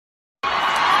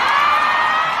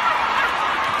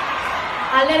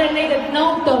I let a nigga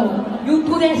know though, you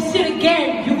do that shit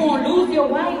again, you gonna lose your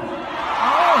wife.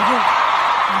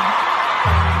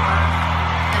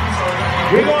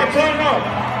 We gonna turn up.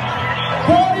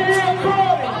 Cardi here,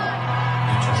 Cardi.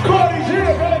 Cardi's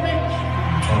here, baby.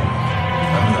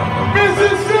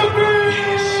 Mississippi!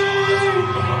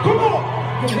 Come on!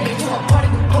 You're ready to a party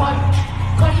with Cardi.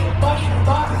 Cardi a party in a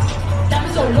bar.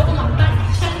 Diamonds all over my body,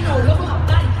 shining all over my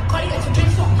body. Cardi got your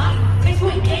bitch on mine. Bitch, you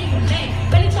ain't game, you lame.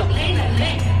 Belly talk lane to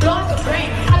lane. Blow out the brain.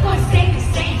 I go insane,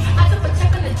 insane. I took a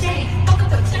check on the chain. Fuck up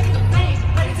the check in the plane.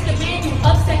 Ready to the man, you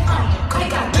upset, Cardi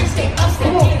got rich, they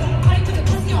upset, yeah. Cardi put the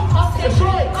pussy on offset. That's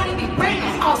right. Cardi be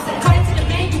brainless, offset. Cardi to the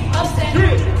man, you upset.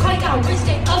 Yeah. Cardi got rich,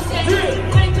 they upset.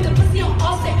 Yeah. Cardi put the pussy on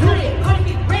offset. Cardi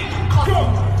be brainless, offset.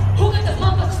 Who got the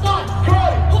motherfucker started?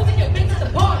 Cardi. Who took your bitch to the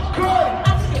party? Cardi.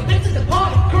 I took your bitch to the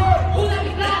party. Cardi. Who let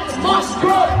me fly to Marsh?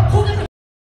 Cardi. Who got the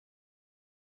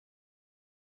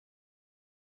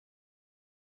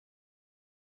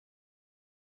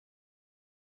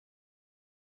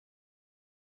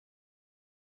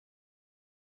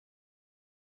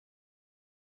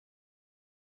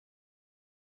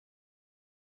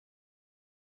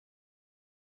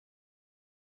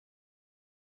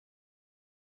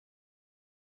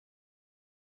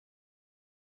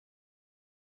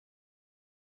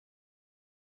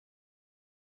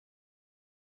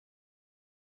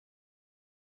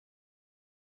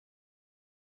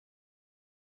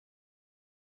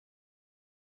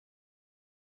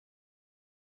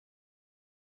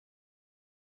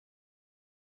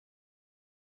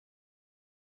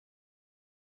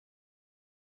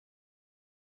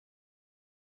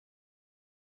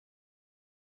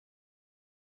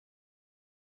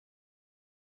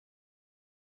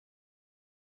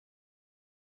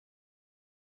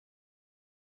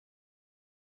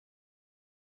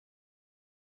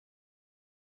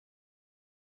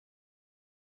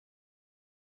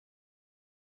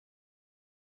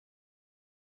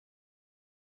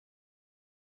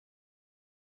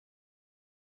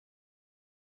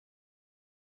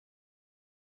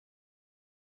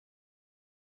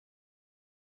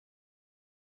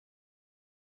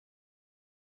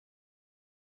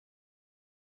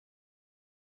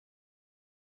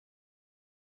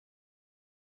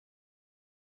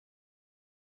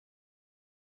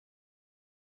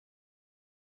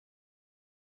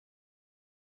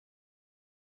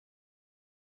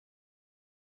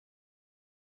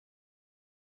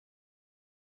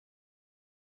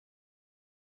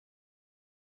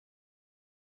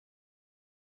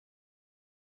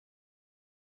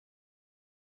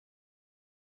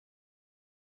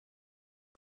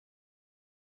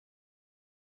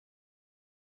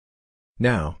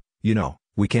Now,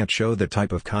 we can't show that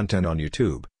type of content on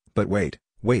YouTube, but wait.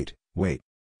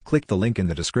 Click the link in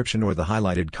the description or the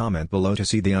highlighted comment below to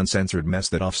see the uncensored mess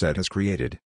that Offset has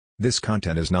created. This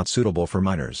content is not suitable for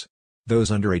minors.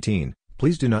 Those under 18,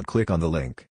 please do not click on the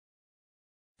link.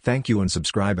 Thank you and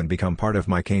subscribe and become part of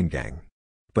my Kane gang.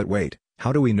 But wait,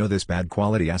 how do we know this bad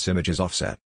quality ass image is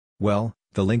Offset? Well,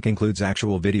 the link includes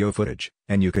actual video footage,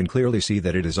 and you can clearly see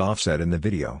that it is Offset in the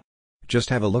video. Just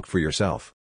have a look for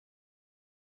yourself.